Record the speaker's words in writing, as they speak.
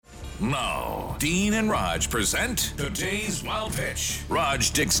Now, Dean and Raj present today's Wild Pitch.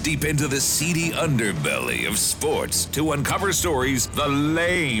 Raj digs deep into the seedy underbelly of sports to uncover stories the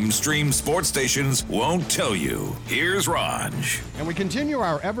lamestream sports stations won't tell you. Here's Raj. And we continue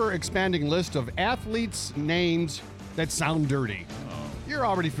our ever-expanding list of athletes' names that sound dirty. You're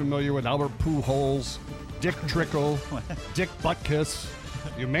already familiar with Albert Pujols, Dick Trickle, Dick Butkus.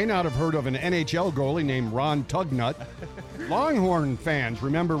 You may not have heard of an NHL goalie named Ron Tugnut. Longhorn fans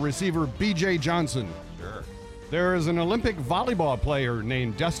remember receiver B.J. Johnson. Sure. There is an Olympic volleyball player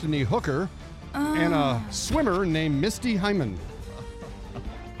named Destiny Hooker and a swimmer named Misty Hyman.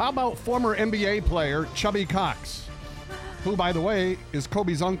 How about former NBA player Chubby Cox, who, by the way, is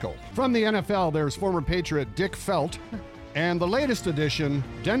Kobe's uncle? From the NFL, there's former Patriot Dick Felt and the latest addition,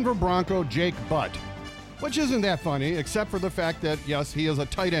 Denver Bronco Jake Butt, which isn't that funny, except for the fact that, yes, he is a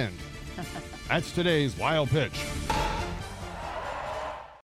tight end. That's today's Wild Pitch.